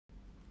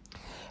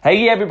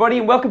Hey everybody,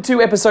 and welcome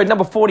to episode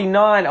number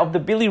 49 of the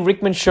Billy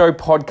Rickman Show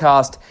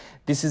podcast.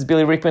 This is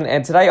Billy Rickman,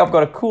 and today I've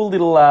got a cool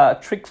little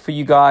trick for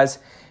you guys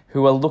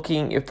who are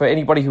looking, for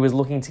anybody who is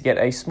looking to get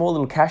a small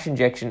little cash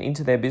injection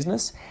into their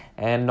business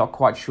and not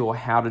quite sure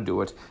how to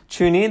do it.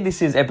 Tune in,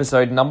 this is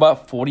episode number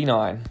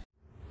 49.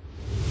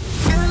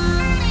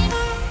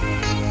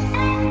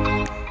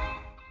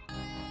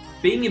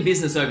 Being in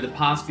business over the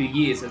past few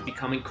years has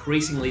become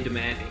increasingly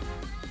demanding.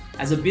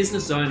 As a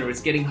business owner,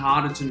 it's getting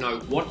harder to know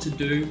what to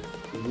do,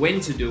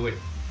 when to do it,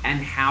 and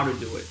how to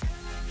do it.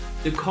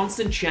 The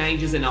constant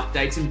changes and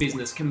updates in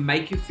business can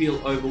make you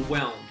feel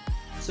overwhelmed.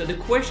 So the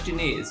question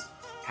is,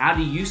 how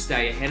do you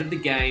stay ahead of the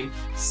game,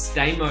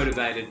 stay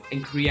motivated,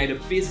 and create a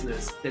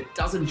business that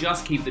doesn't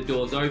just keep the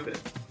doors open,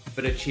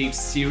 but achieves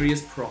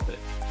serious profit?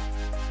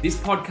 This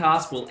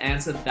podcast will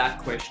answer that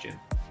question.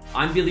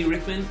 I'm Billy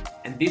Rickman,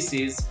 and this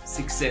is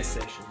Success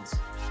Sessions.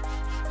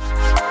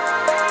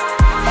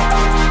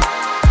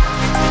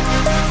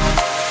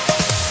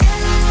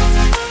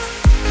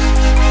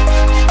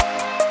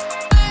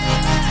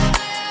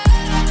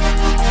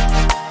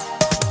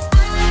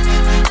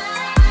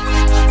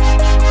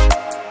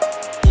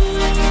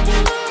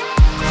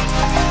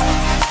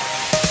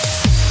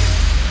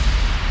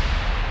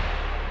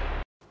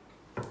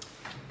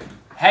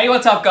 Hey,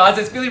 what's up guys?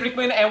 It's Billy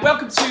Rickman and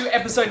welcome to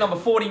episode number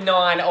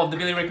 49 of the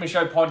Billy Rickman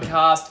Show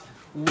podcast.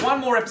 One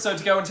more episode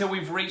to go until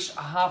we've reached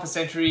half a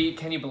century.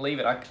 Can you believe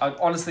it? I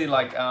honestly,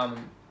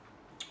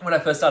 when I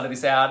first started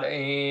this out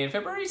in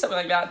February, something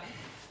like that,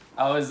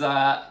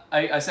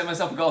 I set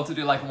myself a goal to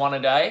do like one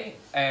a day,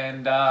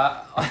 and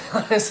I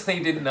honestly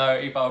didn't know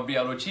if I would be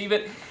able to achieve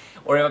it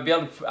or if I'd be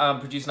able to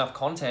produce enough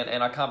content,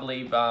 and I can't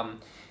believe that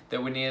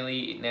we're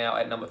nearly now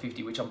at number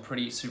 50, which I'm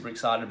pretty super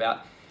excited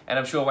about. And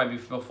I'm sure it won't be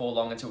before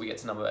long until we get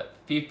to number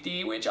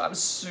 50, which I'm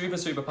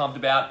super pumped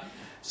about.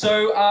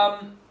 So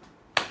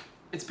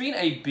it's been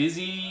a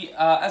busy,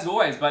 as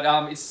always, but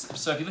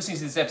so if you're listening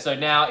to this episode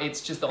now,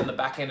 it's just on the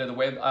back end of the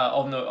web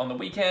on the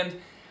weekend.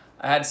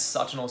 I had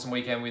such an awesome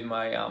weekend with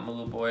my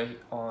little boy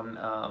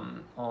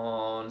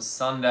on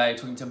Sunday.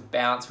 Took him to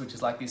Bounce, which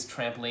is like this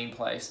trampoline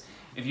place.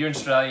 If you're in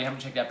Australia, you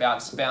haven't checked out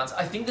Bounce.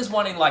 I think there's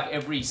one in like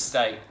every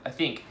state, I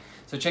think.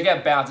 So check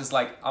out Bounce, it's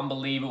like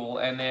unbelievable.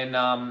 And then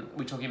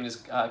we took him and his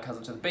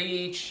cousin to the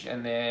beach.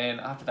 And then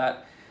after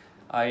that,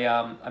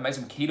 I made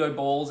some keto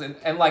balls.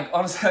 And like,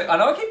 honestly, I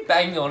know I keep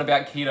banging on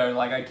about keto.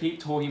 Like I keep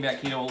talking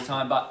about keto all the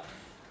time. But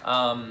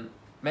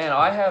man,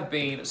 I have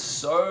been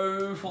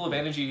so full of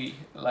energy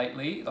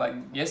lately. Like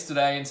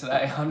yesterday and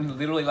today, I'm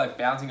literally like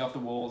bouncing off the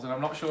walls. And I'm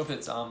not sure if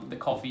it's the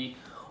coffee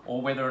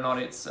or whether or not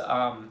it's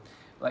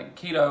like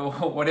keto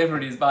or whatever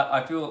it is. But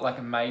I feel like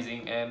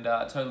amazing and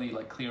totally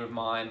like clear of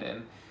mind,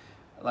 and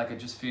like I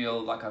just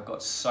feel like I've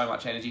got so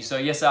much energy. So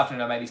yesterday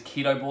afternoon I made these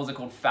keto balls. They're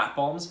called Fat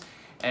Bombs.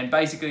 And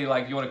basically,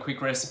 like, if you want a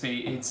quick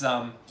recipe, it's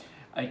a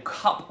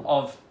cup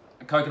of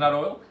coconut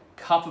oil,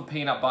 cup of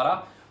peanut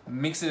butter,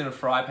 mix it in a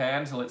fry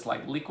pan until it's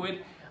like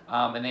liquid,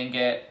 and then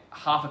get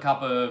half a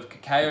cup of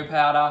cacao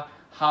powder,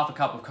 half a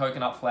cup of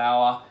coconut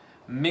flour,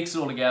 mix it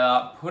all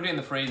together, put it in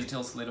the freezer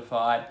till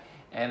solidified,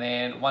 and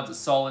then once it's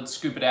solid,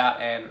 scoop it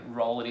out and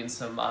roll it in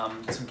some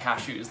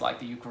cashews like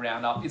that you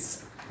ground up.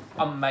 It's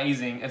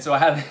amazing. And so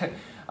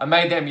I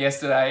made them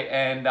yesterday,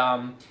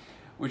 and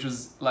which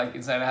was like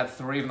insane. I had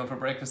 3 of them for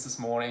breakfast this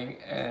morning,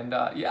 and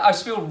yeah, I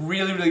just feel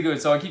really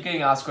good. So I keep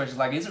getting asked questions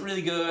like, is it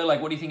really good?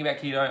 Like, what do you think about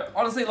keto?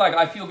 Honestly, like,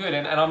 I feel good,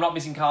 and I'm not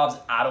missing carbs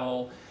at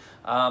all.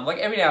 Like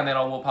every now and then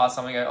I'll walk past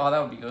something and go, oh,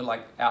 that would be good.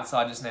 Like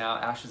outside just now,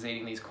 Ash is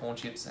eating these corn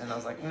chips, and I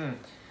was like,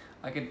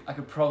 I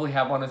could probably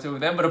have 1 or 2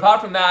 of them. But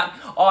apart from that,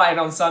 and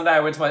on Sunday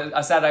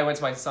Saturday I went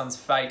to my son's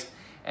fete,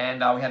 and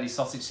we had these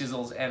sausage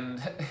sizzles,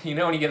 and you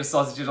know when you get a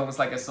sausage, it's almost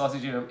like a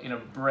sausage in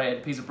a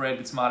piece of bread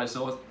with tomato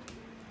sauce.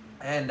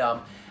 And I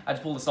had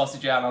to pull the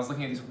sausage out, and I was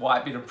looking at this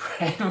white bit of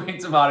bread with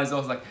tomato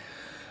sauce, like,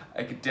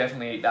 I could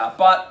definitely eat that.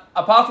 But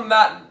apart from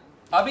that,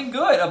 I've been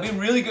good. I've been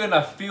really good, and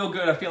I feel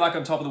good. I feel like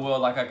I'm top of the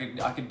world, like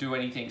I could do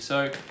anything.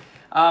 So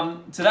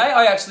today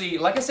I actually,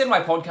 like I said in my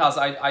podcast,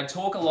 I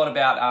talk a lot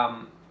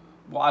about,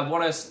 well, I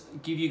want to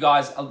give you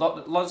guys, a lot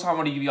of time I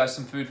want to give you guys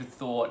some food for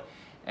thought.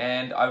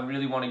 And I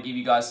really want to give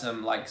you guys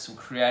some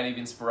creative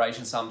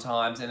inspiration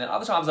sometimes. And then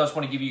other times I just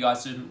want to give you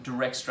guys some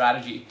direct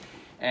strategy.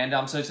 And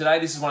so today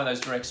this is one of those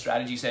direct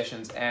strategy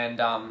sessions. And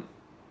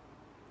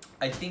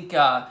I think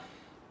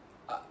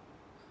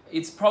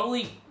it's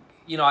probably,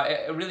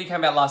 it really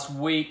came out last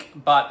week,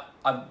 but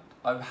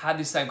I've had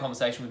this same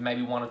conversation with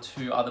maybe 1 or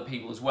 2 other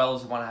people as well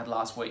as the one I had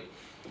last week.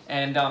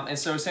 And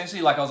so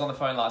essentially, like, I was on the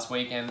phone last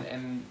week,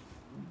 and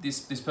this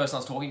person I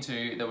was talking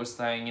to that was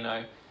saying,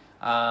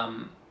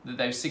 that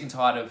they're sick and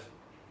tired of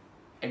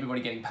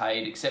everybody getting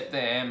paid except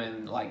them,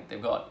 and like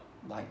they've got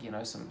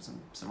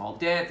some old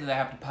debt that they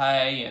have to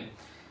pay, and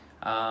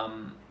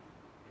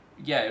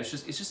yeah, it's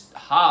just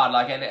hard.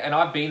 Like, and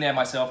I've been there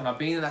myself, and I've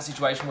been in that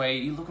situation where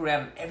you look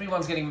around and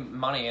everyone's getting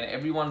money and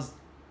everyone's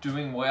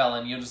doing well,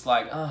 and you're just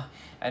like,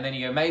 and then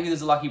you go, maybe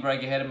there's a lucky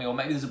break ahead of me, or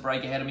maybe there's a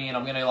break ahead of me, and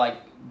I'm gonna like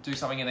do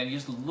something, and then you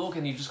just look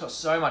and you've just got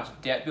so much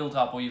debt built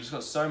up, or you've just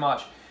got so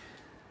much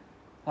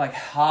like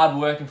hard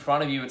work in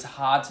front of you. It's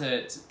hard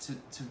to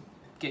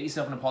get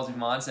yourself in a positive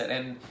mindset.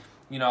 And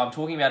you know, I'm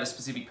talking about a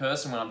specific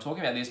person when I'm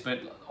talking about this, but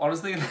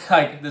honestly,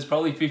 like there's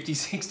probably 50,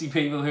 60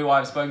 people who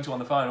I've spoken to on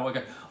the phone who I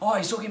go, oh,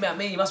 he's talking about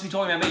me, he must be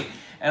talking about me.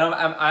 And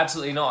I'm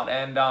absolutely not.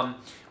 And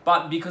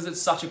but because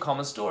it's such a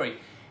common story.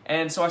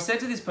 And so I said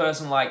to this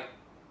person, like,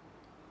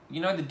 you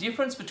know, the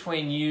difference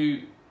between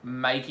you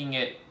making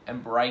it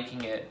and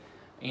breaking it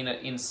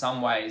in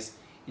some ways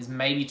is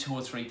maybe $2,000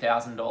 or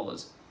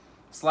 $3,000.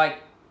 It's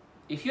like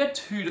if you had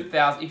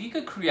if you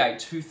could create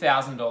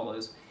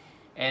 $2,000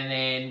 and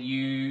then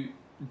you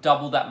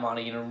double that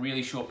money in a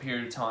really short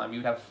period of time, you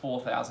would have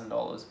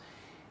 $4,000.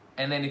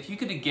 And then if you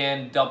could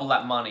again double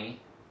that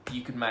money,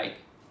 you could make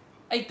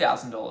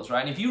 $8,000,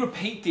 right? And if you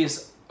repeat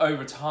this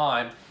over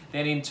time,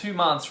 then in 2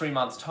 months, 3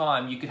 months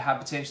time, you could have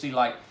potentially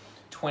like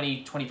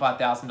 $20,000,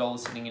 $25,000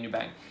 sitting in your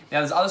bank. Now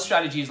there's other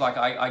strategies like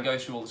I go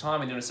through all the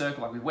time in Inner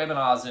Circle, like with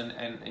webinars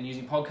and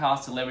using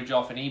podcasts to leverage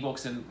off and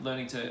ebooks and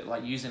learning to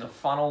like use in a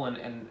funnel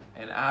and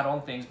add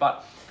on things.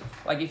 But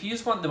like if you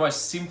just want the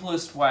most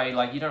simplest way,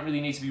 like you don't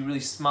really need to be really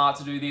smart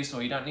to do this,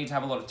 or you don't need to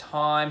have a lot of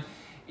time.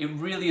 It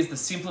really is the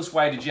simplest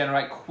way to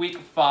generate quick,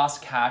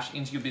 fast cash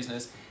into your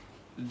business.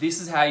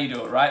 This is how you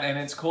do it, right? And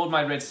it's called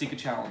my Red Sticker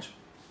Challenge.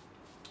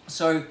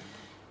 So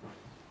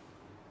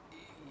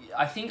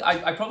I think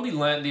I probably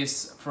learned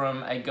this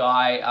from a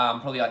guy,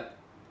 probably like,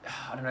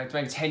 I don't know,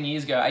 maybe 10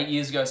 years ago, 8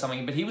 years ago or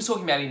something, but he was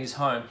talking about it in his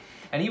home.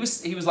 And he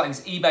was like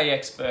this eBay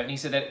expert, and he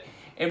said that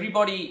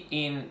everybody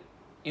in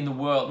the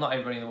world, not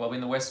everybody in the world, but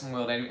in the Western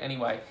world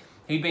anyway,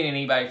 he'd been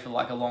in eBay for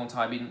like a long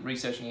time, been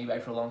researching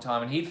eBay for a long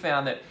time, and he'd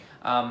found that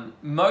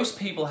most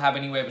people have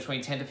anywhere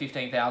between $10,000 to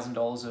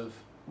 $15,000 of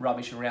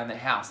rubbish around their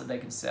house that they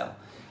can sell,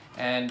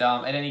 and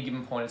at any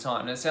given point in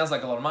time. And it sounds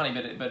like a lot of money,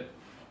 but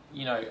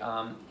you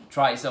know,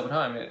 try it yourself at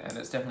home, and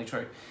it's definitely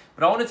true.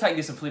 But I want to take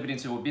this and flip it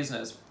into a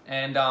business,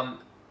 and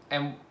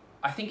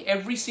I think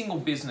every single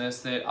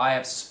business that I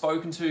have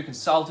spoken to,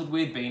 consulted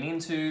with, been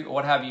into, or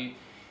what have you,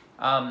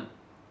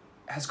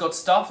 has got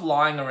stuff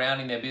lying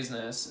around in their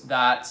business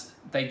that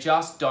they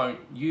just don't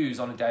use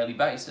on a daily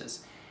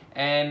basis,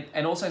 and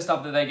also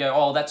stuff that they go,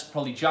 oh, that's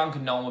probably junk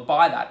and no one would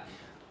buy that.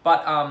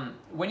 But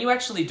when you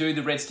actually do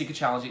the Red Sticker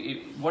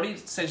Challenge, what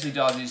it essentially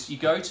does is you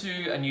go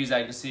to a news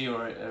agency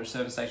or a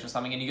service station or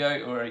something, and you go,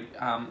 or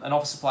an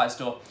office supply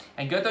store,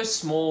 and get those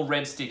small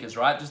red stickers,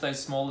 right? Just those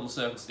small little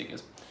circle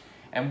stickers.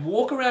 And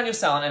walk around your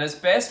salon, and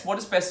what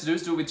it's best to do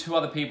is do it with 2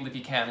 other people if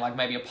you can, like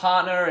maybe a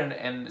partner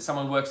and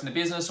someone who works in the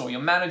business, or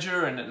your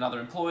manager and another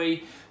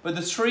employee. But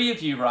the 3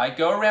 of you, right,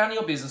 go around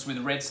your business with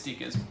red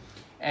stickers,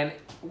 and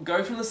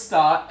go from the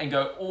start and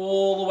go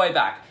all the way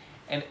back.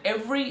 And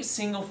every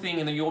single thing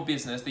in your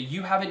business that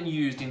you haven't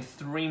used in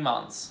 3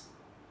 months,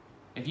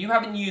 if you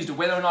haven't used it,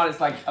 whether or not it's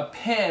like a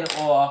pen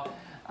or,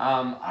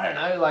 I don't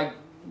know, like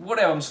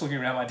whatever, I'm just looking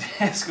around my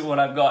desk or what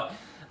I've got,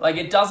 like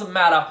it doesn't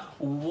matter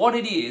what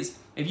it is.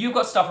 If you've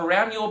got stuff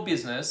around your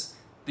business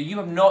that you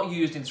have not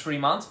used in 3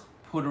 months,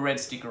 put a red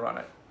sticker on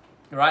it,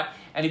 right?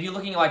 And if you're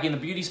looking like in the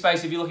beauty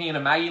space, if you're looking at a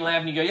Maggie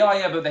lamp and you go, oh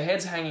yeah, but the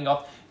head's hanging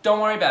off, don't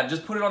worry about it.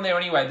 Just put it on there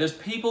anyway. There's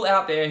people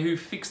out there who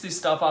fix this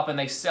stuff up and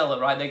they sell it,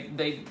 right?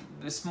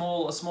 They're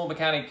small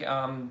mechanic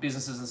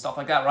businesses and stuff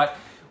like that, right?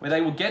 Where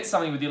they will get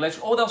something with the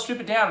electric, or they'll strip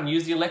it down and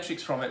use the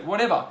electrics from it,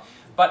 whatever.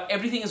 But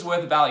everything is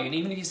worth value. And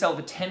even if you sell it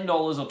for $10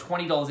 or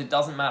 $20, it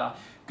doesn't matter.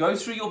 Go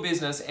through your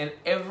business, and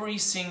every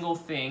single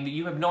thing that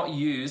you have not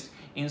used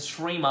in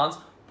 3 months,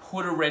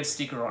 put a red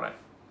sticker on it,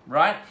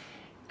 right?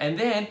 And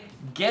then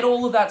get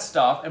all of that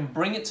stuff and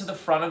bring it to the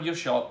front of your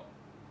shop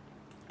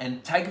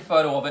and take a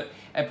photo of it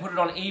and put it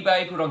on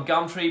eBay, put it on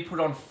Gumtree, put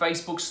it on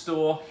Facebook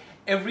store,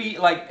 every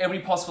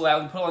possible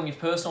outlet, put it on your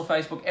personal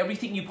Facebook,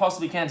 everything you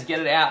possibly can to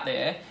get it out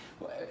there,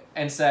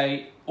 and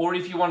say, or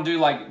if you want to do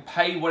like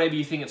pay whatever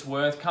you think it's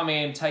worth, come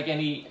in, take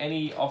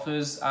any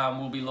offers,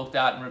 will be looked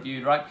at and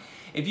reviewed, right?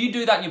 If you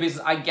do that in your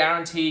business, I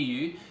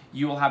guarantee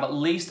you will have at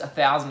least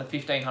 $1,000 to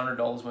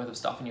 $1,500 worth of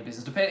stuff in your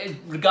business,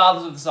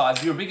 regardless of the size.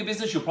 If you're a bigger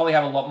business, you'll probably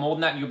have a lot more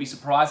than that, and you'll be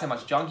surprised how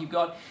much junk you've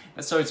got.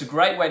 So it's a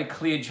great way to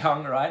clear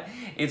junk, right?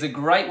 It's a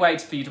great way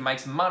for you to make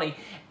some money.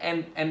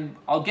 And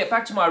I'll get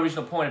back to my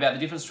original point about the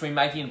difference between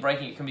making and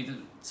breaking. It can be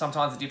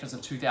sometimes the difference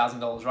of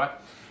 $2,000, right?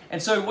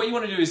 And so what you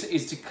want to do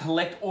is to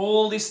collect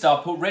all this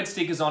stuff, put red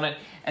stickers on it,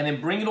 and then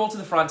bring it all to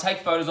the front, take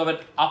photos of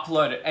it,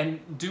 upload it, and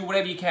do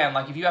whatever you can.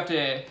 Like if you have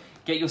to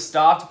get your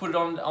staff to put it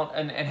on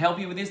and help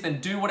you with this, then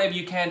do whatever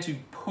you can to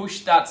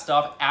push that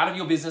stuff out of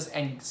your business,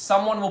 and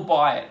someone will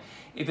buy it.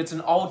 If it's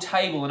an old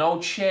table, an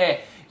old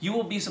chair, you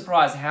will be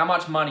surprised how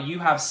much money you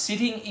have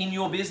sitting in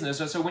your business.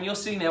 So when you're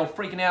sitting there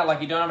freaking out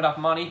like you don't have enough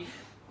money,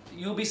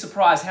 you'll be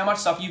surprised how much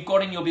stuff you've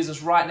got in your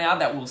business right now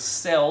that will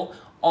sell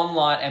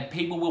online and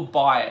people will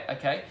buy it,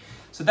 okay?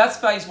 So that's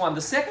phase 1. The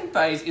second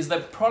phase is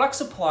that product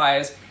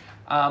suppliers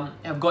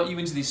have got you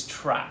into this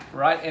trap,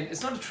 right? And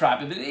it's not a trap,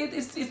 but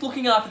it's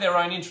looking after their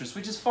own interests,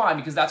 which is fine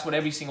because that's what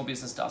every single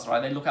business does, right?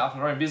 They look after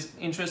their own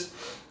interests,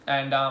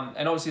 and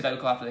obviously they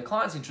look after their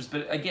clients' interests.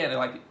 But again,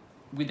 like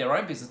with their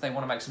own business, they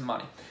want to make some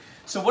money.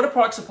 So what a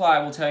product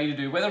supplier will tell you to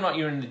do, whether or not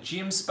you're in the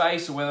gym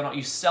space or whether or not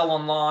you sell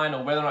online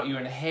or whether or not you're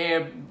in the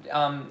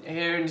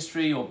hair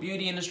industry or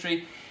beauty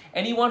industry,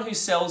 anyone who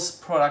sells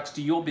products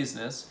to your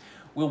business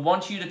will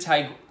want you to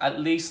take at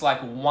least like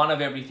one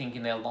of everything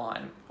in their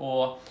line.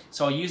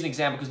 So I'll use an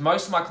example because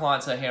most of my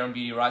clients are hair and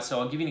beauty, right? So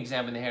I'll give you an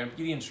example in the hair and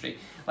beauty industry.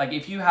 Like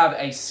if you have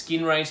a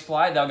skin range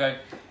supplier, they'll go,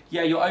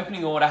 yeah, your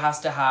opening order has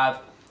to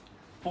have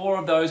 4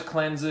 of those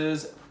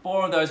cleansers,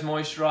 4 of those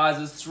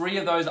moisturizers, 3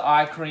 of those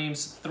eye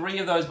creams, 3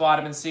 of those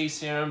vitamin C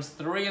serums,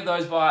 3 of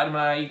those vitamin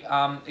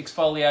A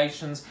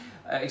exfoliates,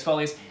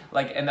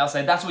 and they'll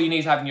say that's what you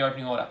need to have in your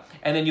opening order.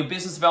 And then your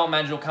business development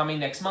manager will come in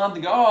next month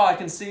and go, oh, I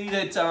can see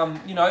that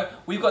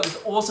we've got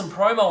this awesome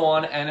promo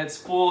on, and it's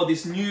for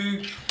this new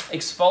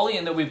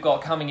exfoliant that we've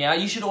got coming out.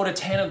 You should order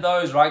 10 of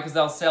those, right? Because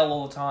they'll sell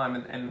all the time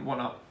and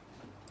whatnot.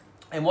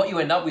 And what you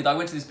end up with, I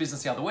went to this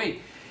business the other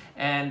week,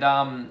 and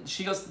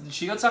she got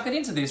suckered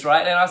into this,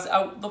 right? And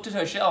I looked at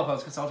her shelf. I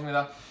was consulting with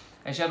her,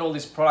 and she had all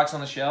these products on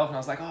the shelf, and I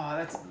was like, oh,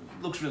 that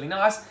looks really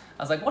nice. I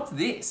was like, what's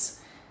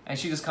this? And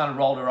she just kind of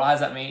rolled her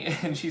eyes at me,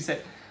 and she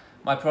said,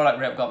 my product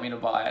rep got me to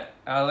buy it.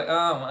 And I was like,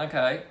 oh,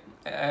 okay.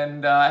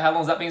 And how long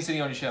has that been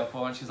sitting on your shelf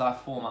for? And she's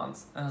like, 4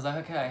 months. And I was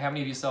like, okay, how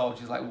many have you sold?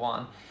 She's like,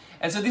 1.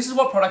 And so this is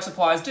what product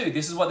suppliers do.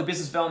 This is what the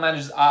business development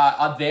managers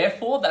are there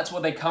for. That's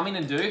what they come in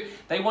and do.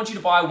 They want you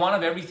to buy one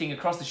of everything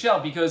across the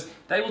shelf because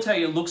they will tell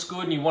you it looks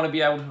good and you want to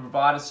be able to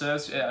provide a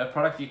service, a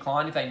product for your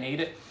client if they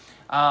need it.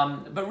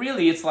 But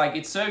really, it's like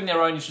it's serving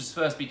their own interests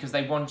first because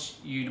they want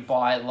you to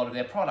buy a lot of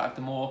their product.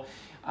 The more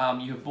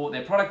you have bought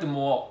their product, the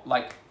more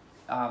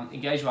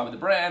engaged you are with the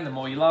brand, the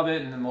more you love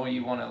it, and the more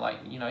you want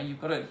to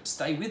you've got to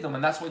stay with them,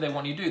 and that's what they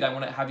want you to do. They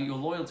want to have your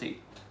loyalty.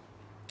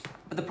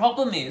 But the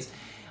problem is,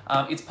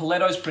 it's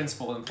Pareto's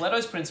principle, and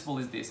Pareto's principle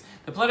is this.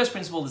 The Pareto's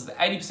principle is that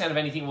 80% of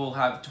anything will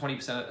have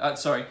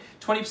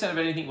 20% of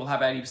anything will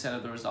have 80%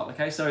 of the result,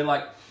 okay? So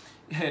like,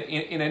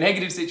 in a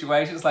negative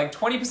situation, it's like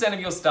 20% of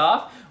your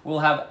staff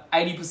will have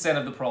 80%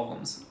 of the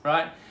problems,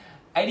 right?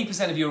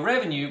 80% of your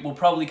revenue will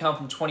probably come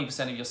from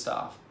 20% of your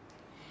staff.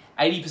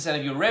 80%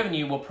 of your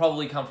revenue will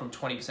probably come from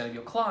 20% of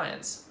your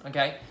clients,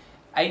 okay?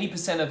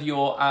 80% of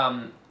your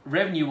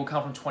revenue will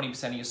come from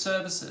 20% of your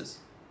services.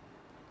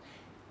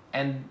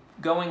 And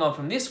going on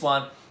from this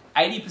one,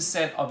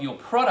 80% of your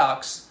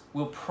products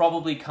will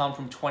probably come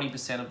from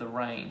 20% of the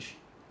range.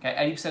 Okay,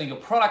 80% of your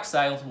product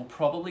sales will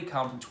probably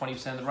come from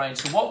 20% of the range.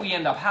 So what we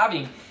end up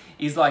having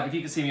is like, if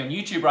you can see me on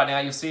YouTube right now,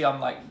 you'll see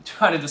I'm like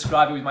trying to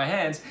describe it with my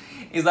hands,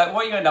 is like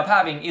what you end up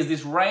having is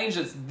this range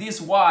that's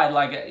this wide,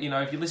 like, if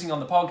you're listening on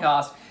the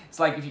podcast, it's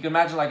like, if you can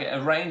imagine like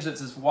a range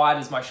that's as wide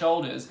as my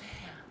shoulders.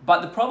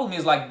 But the problem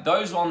is like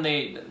those on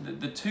the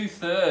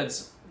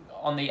 2/3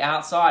 on the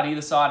outside,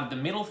 either side of the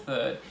middle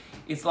third,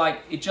 it's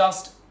like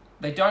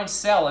they don't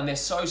sell and they're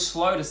so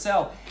slow to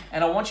sell.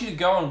 And I want you to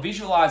go and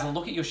visualize and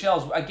look at your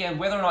shelves. Again,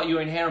 whether or not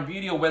you're in hair and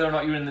beauty or whether or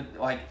not you're in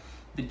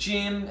the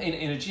gym,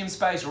 in a gym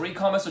space or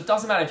e-commerce, it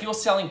doesn't matter. If you're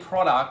selling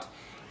product,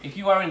 if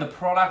you are in the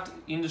product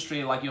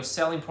industry, like you're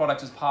selling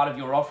product as part of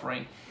your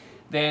offering,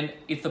 then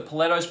it's the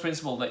Pareto's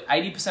principle that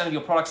 80% of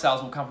your product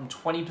sales will come from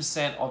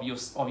 20% of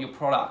your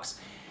products.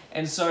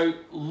 And so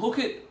look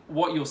at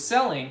what you're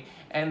selling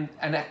and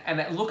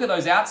look at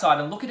those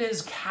outside and look at it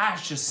as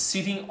cash just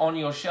sitting on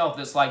your shelf.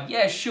 That's like,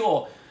 yeah,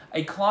 sure.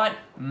 A client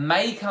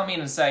may come in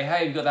and say, hey,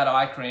 have you got that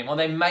eye cream? Or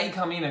they may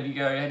come in and you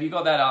go, have you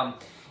got that,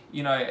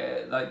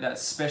 like that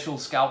special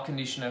scalp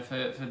conditioner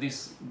for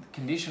this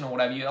condition or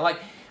whatever. Like,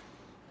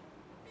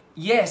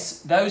 yes,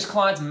 those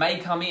clients may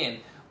come in,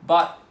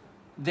 but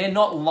they're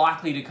not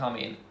likely to come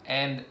in.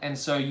 And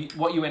so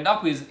what you end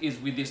up with is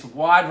with this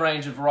wide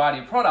range of variety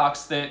of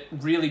products that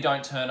really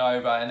don't turn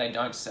over and they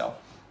don't sell.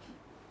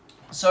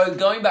 So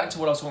going back to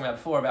what I was talking about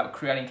before about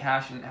creating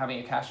cash and having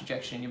a cash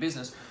injection in your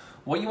business,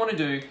 what you want to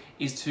do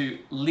is to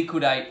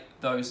liquidate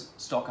those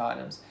stock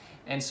items.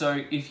 And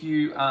so if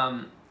you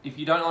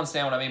don't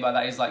understand what I mean by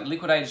that, is like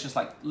liquidate is just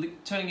like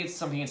turning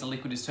something into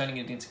liquid is turning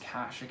it into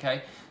cash,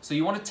 okay? So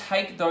you want to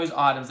take those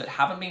items that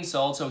haven't been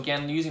sold. So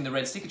again, using the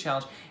red sticker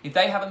challenge, if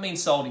they haven't been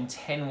sold in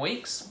 10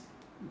 weeks,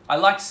 I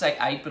like to say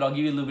 8, but I'll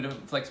give you a little bit of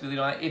flexibility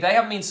on it. If they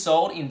haven't been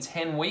sold in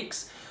 10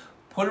 weeks,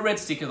 put a red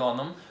sticker on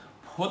them,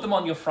 put them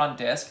on your front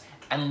desk,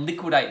 and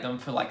liquidate them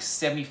for like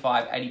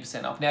 75,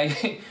 80% off. Now,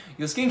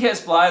 your skincare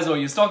suppliers or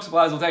your stock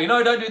suppliers will tell you,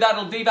 no, don't do that,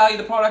 it'll devalue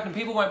the product and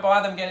people won't buy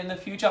them again in the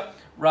future.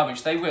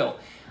 Rubbish, they will.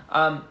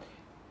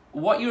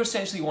 What you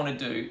essentially want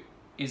to do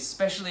is,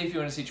 especially if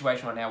you're in a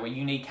situation right now where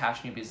you need cash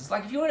in your business,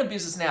 like if you're in a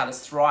business now that's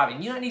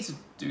thriving, you don't need to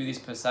do this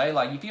per se.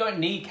 Like if you don't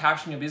need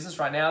cash in your business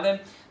right now, then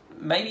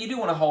maybe you do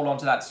want to hold on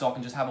to that stock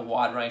and just have a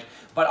wide range.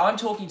 But I'm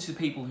talking to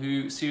people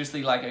who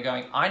seriously like are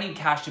going, I need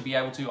cash to be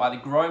able to either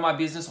grow my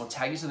business or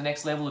take it to the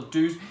next level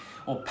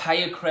or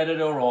pay a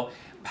creditor or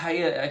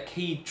pay a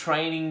key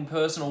training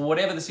person or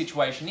whatever the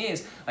situation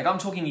is. Like I'm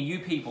talking to you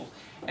people.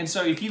 And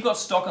so if you've got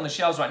stock on the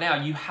shelves right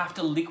now, you have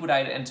to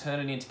liquidate it and turn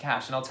it into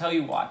cash. And I'll tell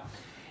you why.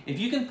 If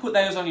you can put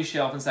those on your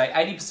shelf and say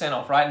 80%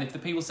 off, right? And if the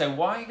people say,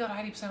 why you got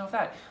 80% off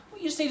that? Well,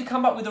 you just need to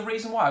come up with a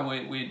reason why.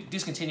 We're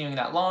discontinuing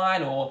that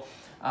line, or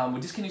We're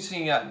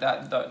discontinuing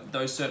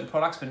those certain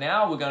products for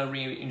now. We're going to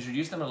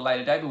reintroduce them at a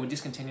later date, but we're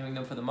discontinuing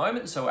them for the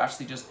moment. So we're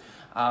actually just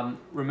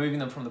removing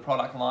them from the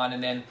product line,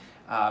 and then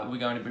we're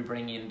going to be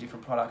bringing in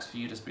different products for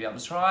you to be able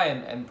to try,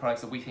 and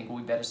products that we think will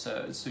be better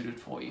suited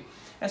for you.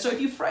 And so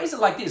if you phrase it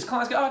like this,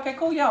 clients go, oh, okay,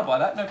 cool, yeah, I'll buy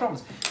that, no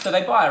problems. So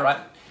they buy it, right?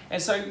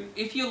 And so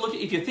if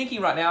you're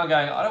thinking right now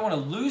going, I don't want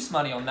to lose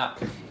money on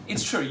that,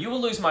 it's true, you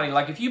will lose money.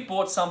 Like if you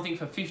bought something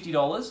for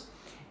 $50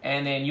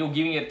 and then you're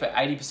giving it for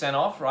 80%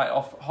 off, right,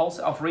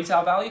 off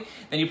retail value,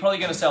 then you're probably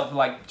going to sell it for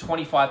like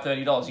 $25,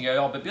 $30. You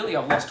go, oh, but Billy,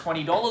 I've lost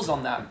 $20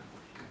 on that,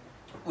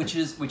 which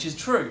is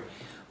true.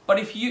 But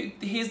if you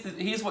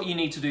here's what you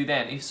need to do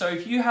then.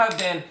 If you have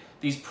then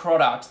these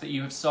products that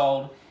you have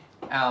sold,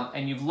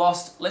 and you've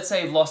lost, let's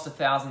say you've lost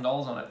 $1,000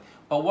 on it,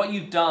 but what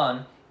you've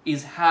done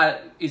is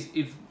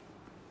you've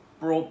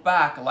brought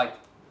back like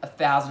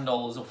 $1,000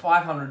 or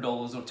 $500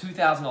 or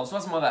 $2,000,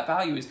 whatever that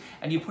value is,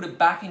 and you put it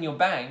back in your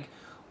bank.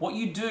 What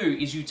you do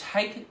is you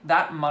take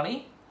that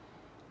money,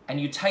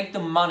 and you take the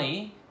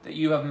money that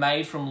you have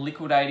made from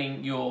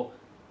liquidating your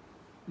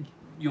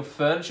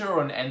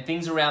furniture and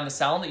things around the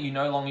salon that you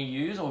no longer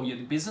use, or your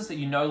business that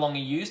you no longer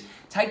use.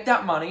 Take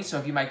that money. So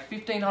if you make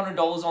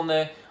 $1,500 on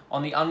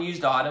the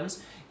unused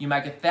items, you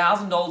make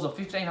 $1,000 or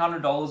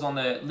 $1,500 on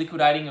the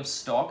liquidating of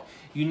stock,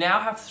 you now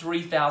have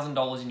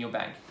 $3,000 in your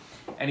bank.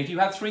 And if you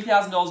have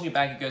 $3,000 in your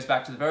bank, it goes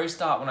back to the very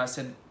start when I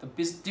said the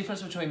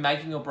difference between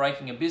making or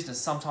breaking a business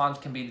sometimes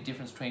can be the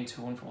difference between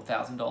 $2,000 and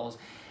 $4,000.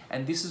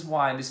 And this is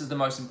why, and this is the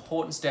most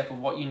important step of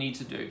what you need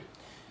to do.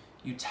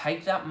 You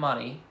take that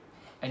money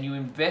and you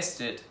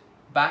invest it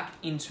back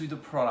into the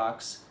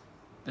products,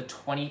 the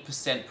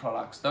 20%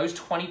 products. Those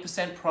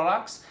 20%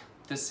 products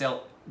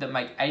that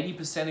make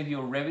 80% of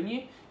your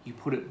revenue, you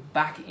put it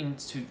back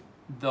into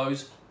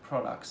those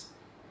products.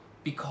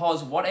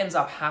 Because what ends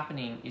up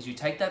happening is you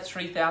take that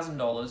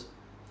 $3,000,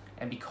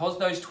 and because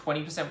those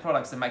 20%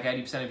 products that make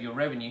 80% of your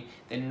revenue,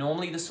 they're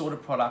normally the sort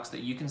of products that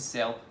you can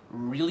sell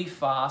really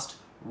fast,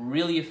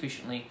 really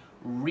efficiently,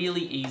 really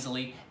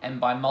easily,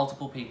 and by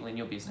multiple people in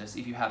your business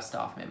if you have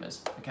staff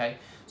members, okay?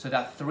 So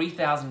that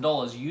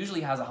 $3,000 usually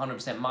has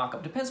 100%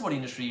 markup. Depends what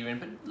industry you're in,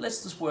 but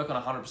let's just work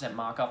on 100%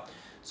 markup.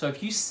 So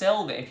if you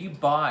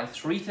buy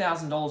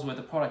 $3,000 worth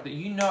of product that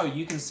you know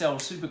you can sell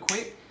super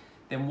quick,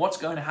 then what's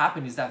going to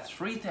happen is that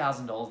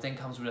 $3,000 then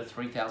comes with a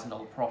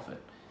 $3,000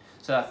 profit.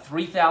 So that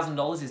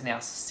 $3,000 is now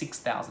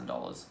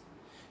 $6,000.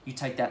 You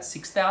take that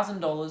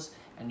 $6,000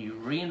 and you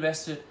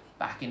reinvest it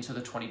back into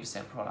the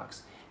 20%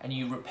 products. And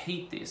you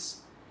repeat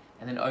this.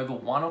 And then over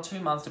 1 or 2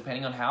 months,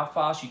 depending on how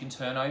fast you can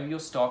turn over your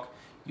stock,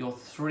 your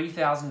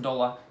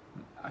 $3,000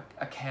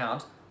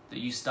 account that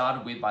you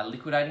started with by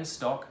liquidating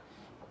stock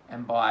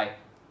and by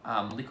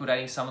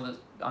liquidating some of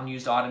the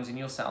unused items in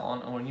your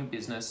salon or in your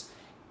business,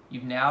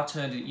 you've now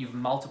turned it, you've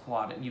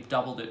multiplied it, and you've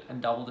doubled it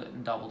and doubled it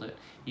and doubled it.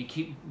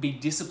 You be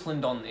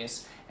disciplined on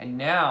this, and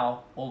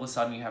now all of a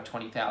sudden you have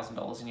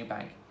 $20,000 in your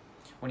bank.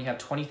 When you have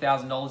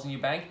 $20,000 in your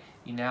bank,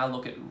 you now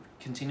look at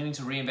continuing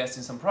to reinvest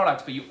in some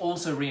products, but you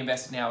also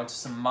reinvest now into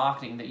some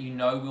marketing that you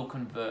know will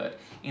convert,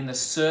 in the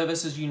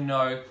services you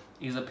know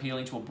is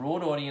appealing to a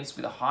broad audience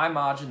with a high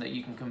margin that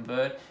you can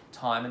convert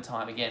time and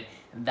time again.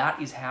 And that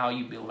is how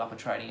you build up a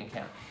trading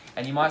account.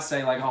 And you might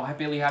say like, oh,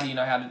 Billy, how do you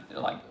know how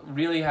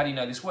do you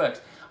know this works?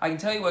 I can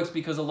tell you it works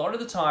because a lot of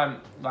the time,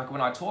 like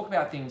when I talk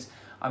about things,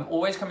 I'm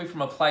always coming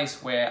from a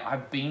place where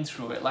I've been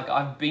through it. Like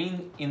I've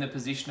been in the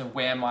position of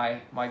where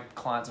my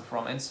clients are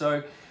from. And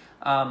so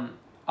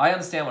I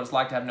understand what it's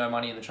like to have no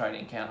money in the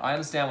trading account. I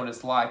understand what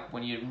it's like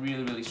when you're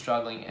really, really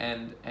struggling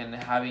and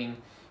having,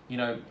 you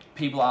know,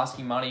 people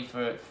asking money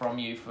from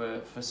you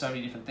for so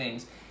many different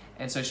things.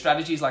 And so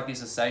strategies like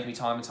this have saved me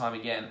time and time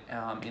again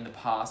in the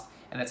past,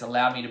 and it's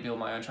allowed me to build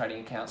my own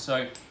trading account.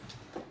 So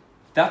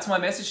that's my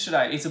message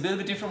today. It's a bit of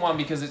a different one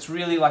because it's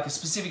really like a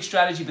specific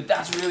strategy, but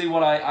that's really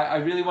what I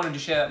really wanted to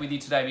share that with you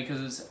today,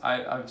 because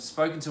I've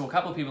spoken to a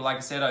couple of people, like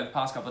I said, over the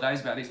past couple of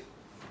days about this,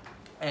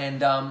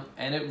 and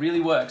it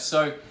really works.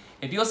 So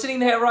if you're sitting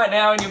there right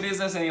now in your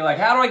business and you're like,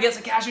 how do I get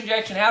some cash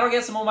injection? How do I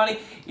get some more money?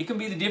 It can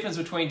be the difference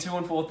between $2,000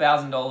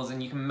 and $4,000,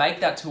 and you can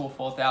make that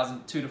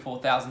 $2,000 to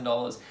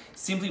 $4,000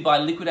 simply by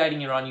liquidating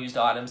your unused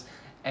items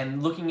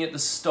and looking at the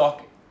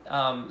stock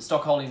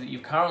holdings that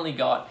you've currently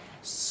got,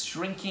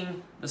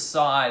 shrinking the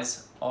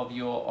size of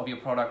your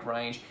product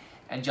range,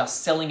 and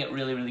just selling it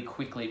really, really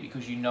quickly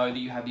because you know that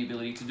you have the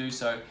ability to do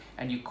so,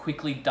 and you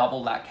quickly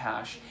double that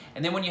cash.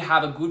 And then when you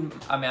have a good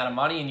amount of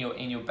money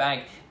in your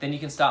bank, then you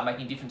can start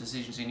making different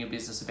decisions in your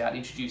business about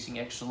introducing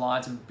extra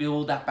lines and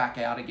build that back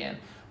out again.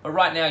 But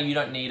right now you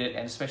don't need it,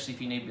 and especially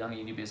if you need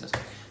money in your business.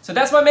 So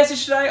that's my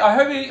message today. I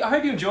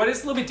hope you enjoyed it.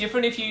 It's a little bit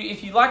different.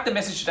 If you like the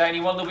message today and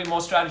you want a little bit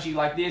more strategy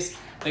like this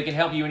that can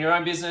help you in your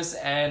own business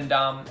and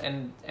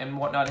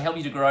whatnot, and help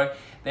you to grow,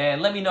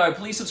 then let me know.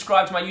 Please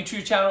subscribe to my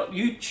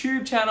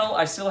YouTube channel.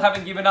 I still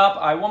haven't given up.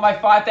 I want my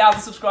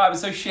 5,000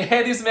 subscribers, so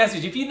share this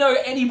message. If you know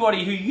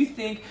anybody who you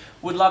think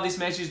would love this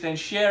message, then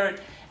share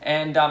it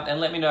and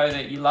let me know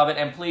that you love it.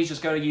 And please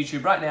just go to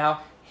YouTube right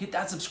now, hit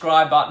that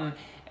subscribe button,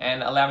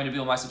 and allow me to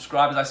build my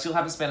subscribers. I still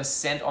haven't spent a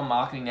cent on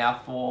marketing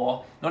now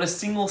for, not a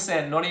single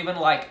cent, not even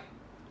like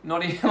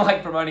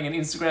promoting an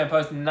Instagram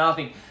post,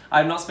 nothing. I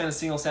have not spent a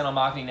single cent on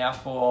marketing now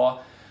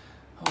for,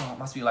 it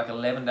must be like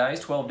 11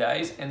 days, 12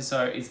 days. And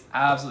so it's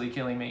absolutely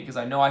killing me because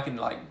I know I can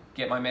like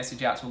get my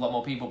message out to a lot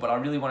more people, but I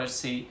really wanted to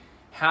see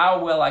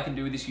how well I can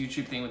do with this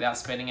YouTube thing without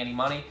spending any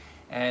money,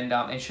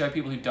 and show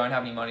people who don't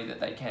have any money that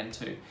they can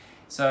too.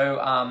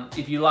 So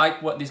if you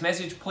like this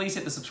message, please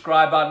hit the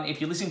subscribe button. If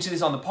you're listening to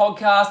this on the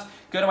podcast,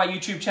 go to my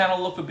YouTube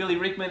channel, look for Billy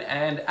Rickman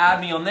and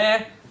add me on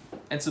there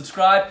and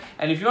subscribe.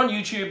 And if you're on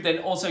YouTube, then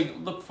also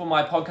look for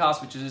my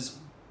podcast, which is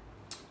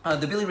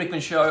The Billy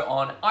Rickman Show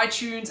on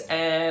iTunes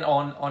and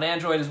on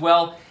Android as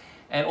well.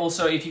 And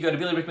also if you go to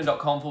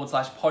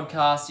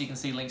billyrickman.com/podcast, you can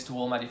see links to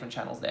all my different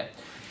channels there.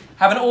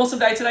 Have an awesome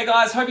day today,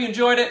 guys. Hope you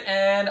enjoyed it,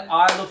 and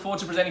I look forward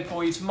to presenting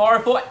for you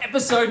tomorrow for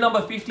episode number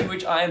 50,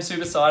 which I am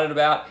super excited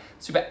about.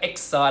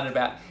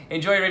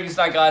 Enjoy your evening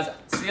tonight, guys.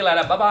 See you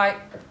later. Bye-bye.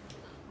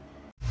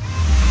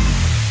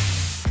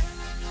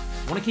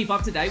 Want to keep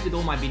up to date with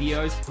all my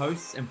videos,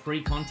 posts, and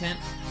free content?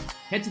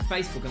 Head to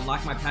Facebook and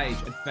like my page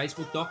at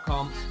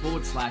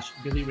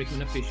facebook.com/Billy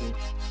Rickman Official.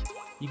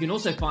 You can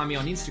also find me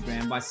on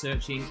Instagram by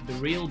searching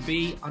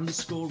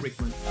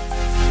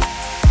 @TheRealB_Rickman.